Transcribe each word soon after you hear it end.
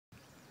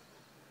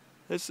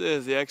This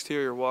is the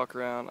exterior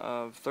walk-around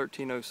of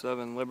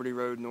 1307 Liberty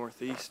Road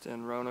Northeast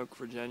in Roanoke,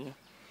 Virginia.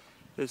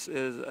 This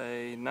is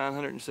a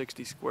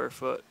 960 square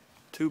foot,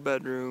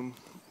 2-bedroom,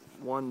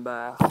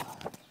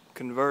 1-bath,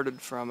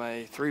 converted from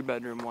a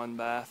 3-bedroom,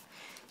 1-bath.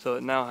 So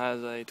it now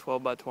has a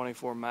 12 by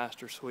 24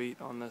 master suite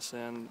on this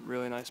end,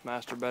 really nice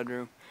master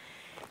bedroom.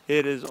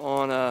 It is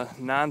on a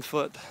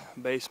 9-foot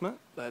basement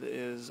that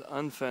is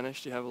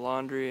unfinished. You have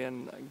laundry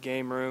and a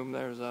game room.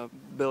 There's a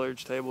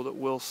billiards table that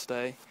will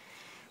stay.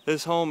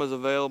 This home is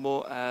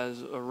available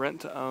as a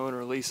rent-to-own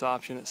or lease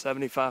option at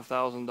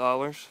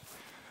 $75,000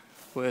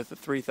 with a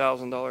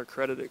 $3,000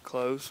 credit at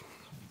close.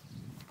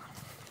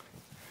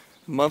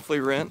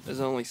 Monthly rent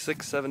is only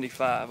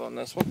 $675 on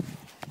this one.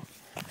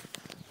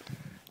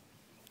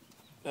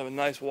 Have a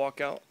nice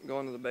walkout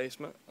going to the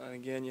basement, and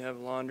again you have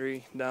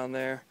laundry down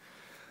there.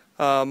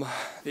 The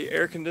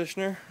air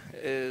conditioner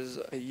is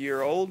a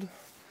year old.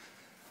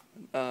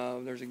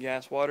 There's a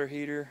gas water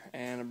heater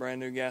and a brand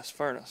new gas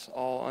furnace,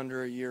 all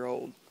under a year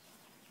old.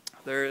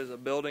 There is a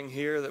building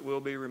here that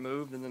will be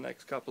removed in the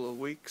next couple of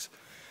weeks,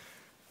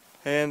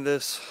 and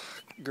this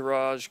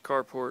garage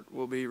carport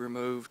will be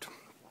removed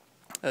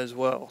as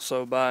well.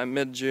 So by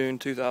mid-June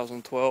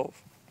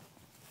 2012,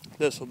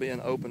 this will be an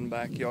open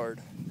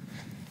backyard.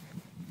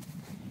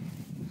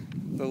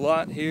 The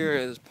lot here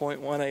is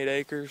 0.18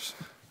 acres.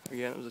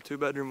 Again, it was a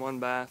 2-bedroom,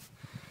 1-bath.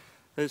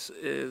 This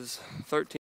is 13